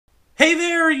Hey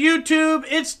there, YouTube.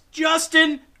 It's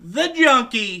Justin the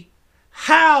Junkie.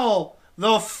 How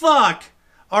the fuck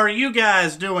are you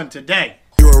guys doing today?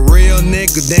 You a real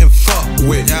nigga, then fuck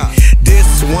with ya.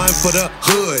 This one for the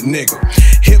hood nigga.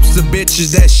 Hipster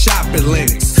bitches that shop at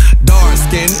Lennox. Dark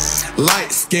skinned,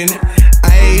 light skinned,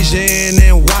 Asian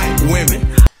and white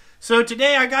women. So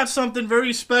today I got something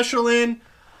very special in.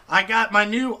 I got my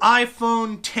new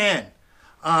iPhone 10.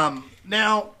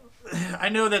 Now, I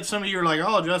know that some of you are like,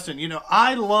 oh, Justin, you know,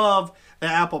 I love the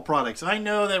Apple products. I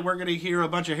know that we're going to hear a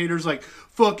bunch of haters like,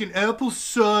 fucking Apple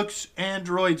sucks,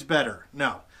 Android's better.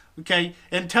 No. Okay?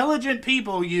 Intelligent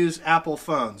people use Apple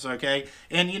phones, okay?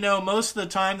 And, you know, most of the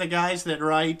time the guys that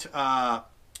write,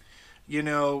 you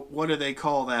know, what do they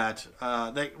call that?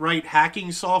 They write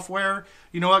hacking software.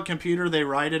 You know what computer they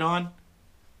write it on?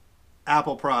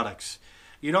 Apple products.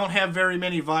 You don't have very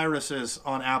many viruses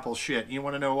on Apple shit. You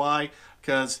want to know why?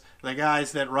 Because the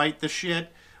guys that write the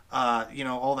shit, you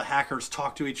know, all the hackers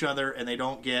talk to each other and they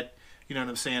don't get, you know what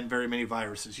I'm saying, very many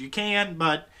viruses. You can,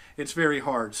 but it's very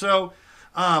hard. So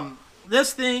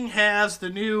this thing has the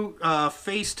new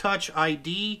Face Touch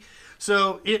ID.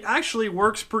 So it actually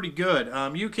works pretty good.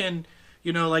 You can,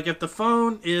 you know, like if the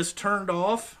phone is turned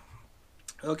off,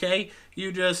 okay,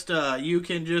 you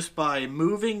can just by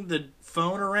moving the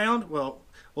phone around, well,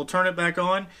 we'll turn it back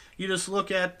on. You just look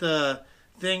at the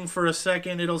thing for a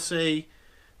second, it'll say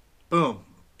boom,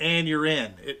 and you're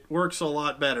in. It works a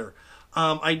lot better.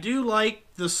 I do like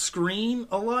the screen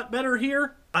a lot better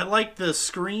here. I like the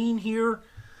screen here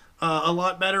a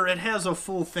lot better. It has a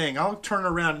full thing. I'll turn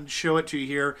around and show it to you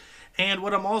here. And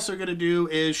what I'm also going to do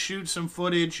is shoot some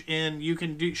footage, and you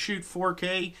can shoot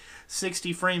 4K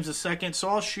 60 frames a second. So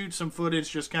I'll shoot some footage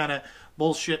just kind of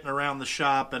bullshitting around the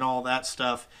shop and all that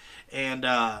stuff, and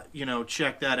you know,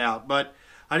 check that out. But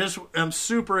I'm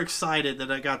super excited that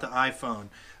I got the iPhone.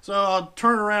 So I'll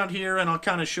turn around here and I'll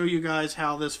kind of show you guys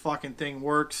how this fucking thing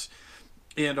works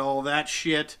and all that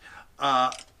shit.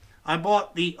 I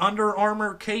bought the Under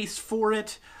Armour case for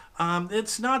it.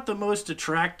 It's not the most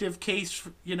attractive case,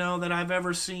 you know, that I've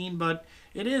ever seen, but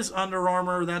it is Under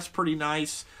Armour. That's pretty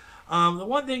nice. The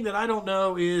one thing that I don't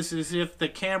know is if the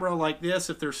camera like this,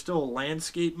 if there's still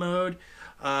landscape mode.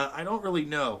 I don't really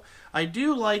know. I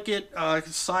do like it,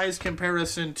 size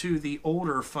comparison to the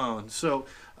older phone. So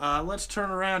let's turn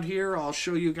around here. I'll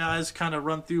show you guys, kind of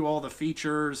run through all the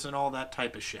features and all that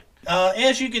type of shit.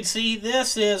 As you can see,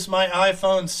 this is my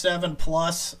iPhone 7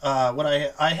 Plus.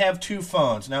 I have two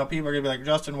phones. Now people are going to be like,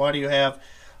 Justin, why do you have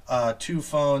two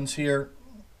phones here?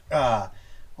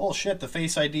 Oh shit, the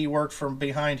Face ID worked from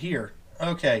behind here.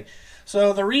 Okay.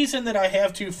 So the reason that I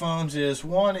have two phones is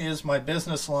one is my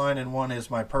business line and one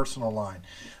is my personal line.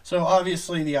 So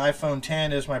obviously the iPhone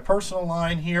 10 is my personal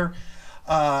line here.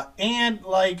 And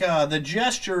like the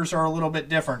gestures are a little bit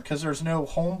different because there's no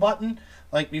home button.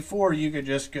 Like before you could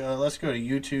just go, let's go to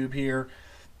YouTube here.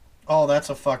 Oh, that's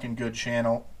a fucking good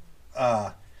channel.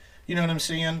 You know what I'm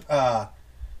saying? I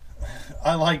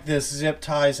like this zip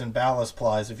ties and ballast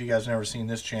plies if you guys have never seen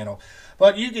this channel.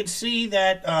 But you can see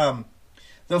that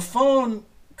the phone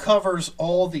covers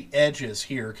all the edges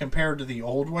here compared to the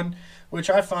old one, which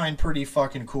I find pretty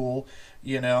fucking cool,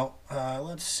 you know.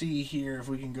 Let's see here if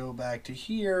we can go back to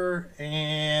here,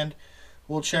 and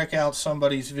we'll check out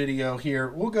somebody's video here.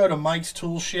 We'll go to Mike's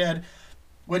Tool Shed,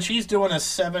 which he's doing a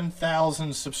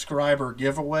 7,000 subscriber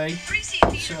giveaway.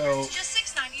 So, just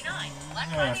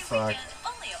 $6.99. Fuck.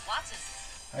 Only at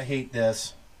Watson's. I hate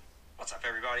this. What's up,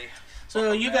 everybody?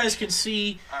 So you guys can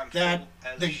see that,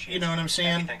 you know what I'm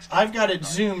saying? I've got it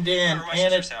zoomed in,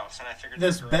 and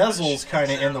this bezel's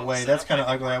kind of in the way. That's kind of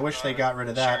ugly. I wish they got rid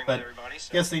of that, but I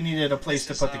guess they needed a place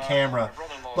to put the camera.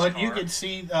 But you can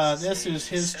see this is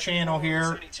his channel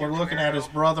here. We're looking at his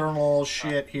brother-in-law's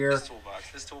shit here.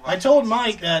 I told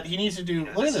Mike that he needs to do,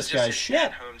 look at this guy's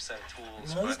shit.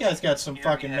 You know, this guy's got some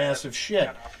fucking massive shit.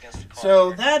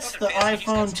 So that's the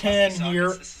iPhone 10 here.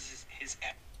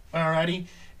 Alrighty.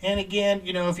 And again,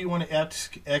 you know, if you want to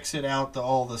exit out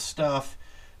all the stuff,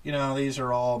 you know, these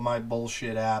are all my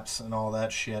bullshit apps and all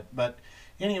that shit. But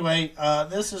anyway,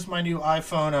 this is my new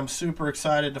iPhone. I'm super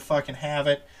excited to fucking have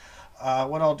it.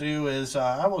 What I'll do is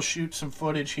I will shoot some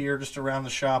footage here just around the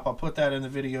shop. I'll put that in the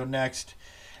video next.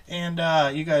 And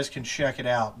you guys can check it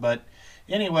out. But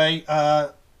anyway,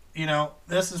 you know,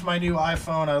 this is my new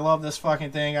iPhone. I love this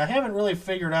fucking thing. I haven't really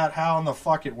figured out how in the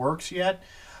fuck it works yet.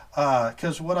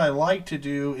 Because what I like to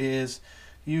do is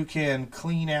you can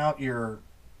clean out your,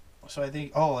 so I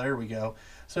think, oh, there we go.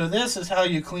 So this is how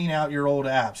you clean out your old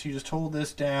apps. You just hold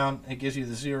this down, it gives you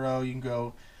the 0. You can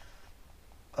go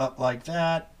up like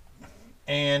that,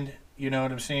 and You know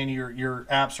what I'm saying? Your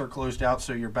apps are closed out,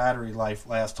 so your battery life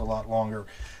lasts a lot longer.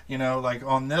 You know, like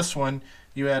on this one,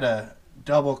 you had a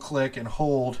double click and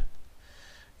hold,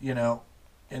 you know,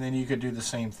 and then you could do the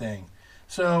same thing.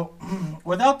 So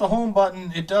without the home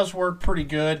button, it does work pretty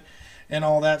good and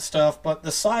all that stuff, but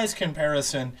the size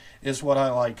comparison is what I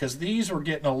like, because these were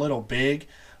getting a little big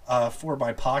for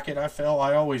my pocket.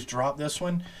 I always drop this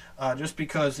one just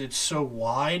because it's so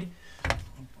wide.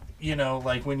 You know,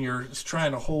 like when you're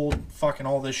trying to hold fucking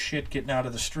all this shit getting out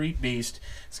of the street beast,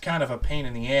 it's kind of a pain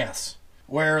in the ass.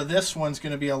 Where this one's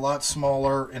going to be a lot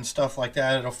smaller and stuff like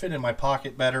that. It'll fit in my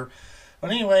pocket better.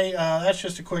 But anyway, that's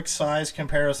just a quick size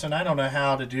comparison. I don't know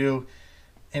how to do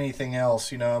anything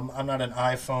else. You know, I'm not an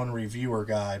iPhone reviewer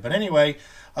guy. But anyway,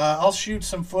 I'll shoot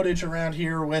some footage around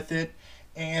here with it,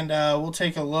 and we'll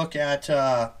take a look at,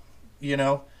 you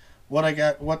know, what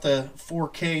the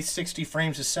 4K 60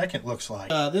 frames a second looks like.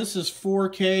 This is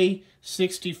 4K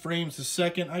 60 frames a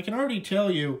second. I can already tell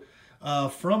you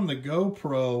from the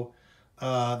GoPro,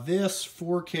 this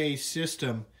 4K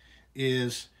system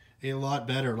is a lot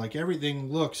better. Like, everything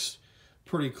looks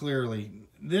pretty clearly.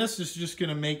 This is just going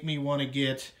to make me want to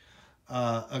get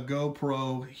a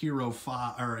GoPro Hero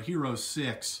 5 or a Hero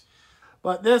 6.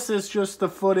 But this is just the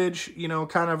footage, you know,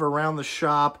 kind of around the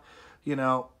shop. You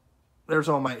know, there's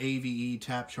all my AVE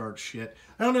tap chart shit.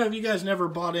 I don't know if you guys never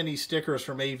bought any stickers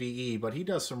from AVE, but he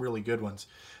does some really good ones.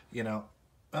 You know,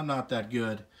 I'm not that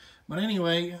good. But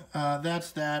anyway,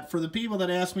 that's that. For the people that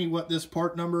ask me what this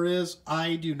part number is,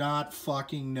 I do not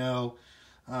fucking know.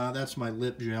 That's my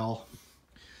lip gel.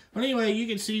 But anyway, you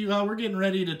can see we're getting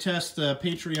ready to test the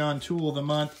Patreon tool of the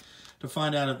month to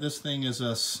find out if this thing is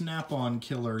a snap-on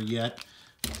killer yet.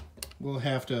 We'll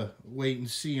have to wait and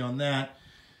see on that.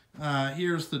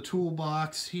 Here's the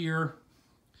toolbox here.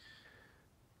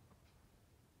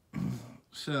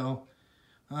 So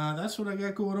that's what I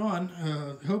got going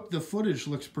on. Hope the footage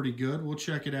looks pretty good. We'll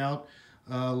check it out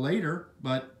later.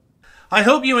 But I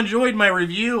hope you enjoyed my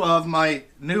review of my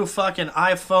new fucking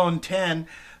iPhone 10.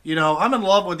 You know, I'm in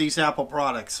love with these Apple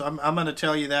products. I'm going to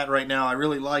tell you that right now. I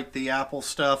really like the Apple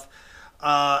stuff.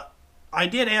 I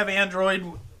did have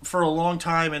Android for a long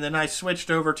time, and then I switched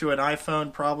over to an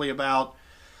iPhone probably about,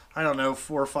 I don't know,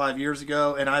 4 or 5 years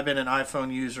ago, and I've been an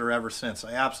iPhone user ever since.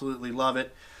 I absolutely love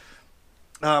it.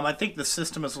 I think the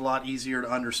system is a lot easier to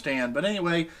understand. But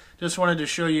anyway, just wanted to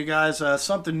show you guys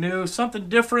something new, something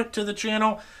different to the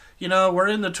channel. You know, we're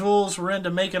into tools, we're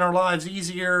into making our lives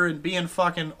easier and being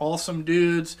fucking awesome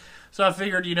dudes. So I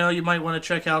figured, you know, you might want to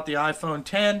check out the iPhone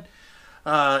 10.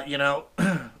 You know,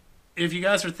 if you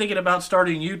guys are thinking about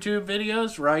starting YouTube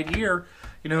videos, right here,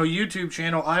 you know, YouTube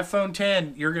channel, iPhone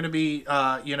 10, you're going to be,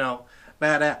 you know,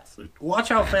 badass. Watch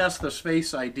how fast the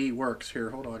Face ID works here.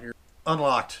 Hold on here.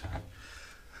 Unlocked.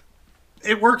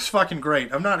 It works fucking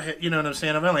great. I'm not, you know what I'm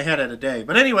saying? I've only had it a day.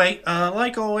 But anyway,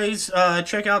 like always,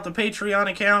 check out the Patreon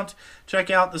account.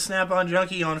 Check out the Snap-on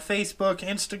Junkie on Facebook,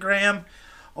 Instagram,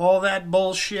 all that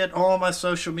bullshit, all my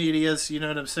social medias, you know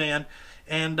what I'm saying?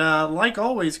 And like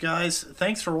always, guys,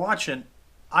 thanks for watching.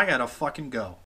 I gotta fucking go.